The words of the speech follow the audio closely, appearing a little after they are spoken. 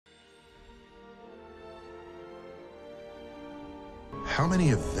how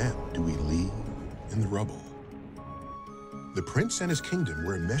many of them do we leave in the rubble? The prince and his kingdom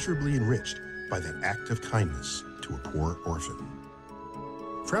were immeasurably enriched by that act of kindness to a poor orphan.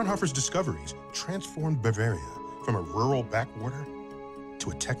 Fraunhofer's discoveries transformed Bavaria from a rural backwater to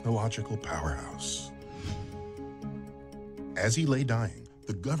a technological powerhouse. As he lay dying,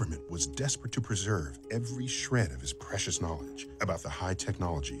 the government was desperate to preserve every shred of his precious knowledge about the high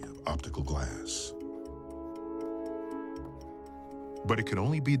technology of optical glass. But it could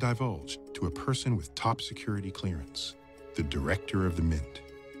only be divulged to a person with top security clearance, the director of the Mint.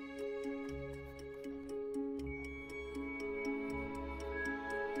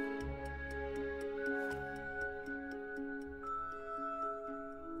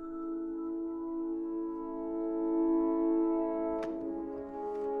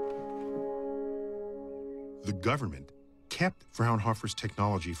 The government kept Fraunhofer's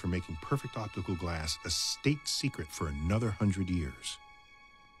technology for making perfect optical glass a state secret for another 100 years.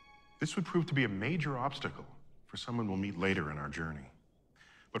 This would prove to be a major obstacle for someone we'll meet later in our journey.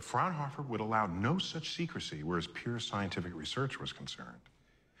 But Fraunhofer would allow no such secrecy where his pure scientific research was concerned.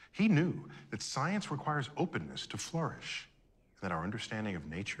 He knew that science requires openness to flourish, and that our understanding of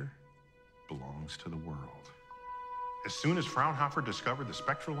nature belongs to the world. As soon as Fraunhofer discovered the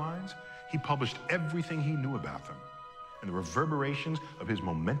spectral lines, he published everything he knew about them, and the reverberations of his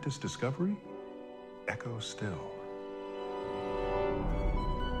momentous discovery echo still.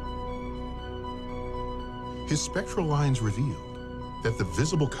 His spectral lines revealed that the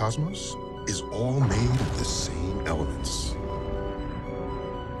visible cosmos is all made of the same elements.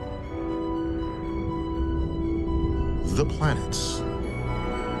 The planets,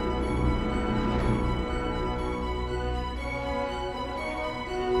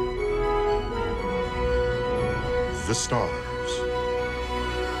 the stars,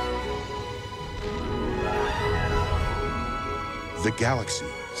 the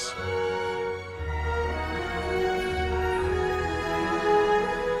galaxies,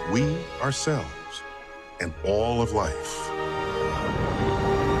 we ourselves, and all of life.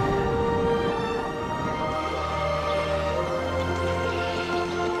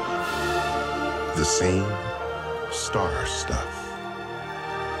 The same star stuff.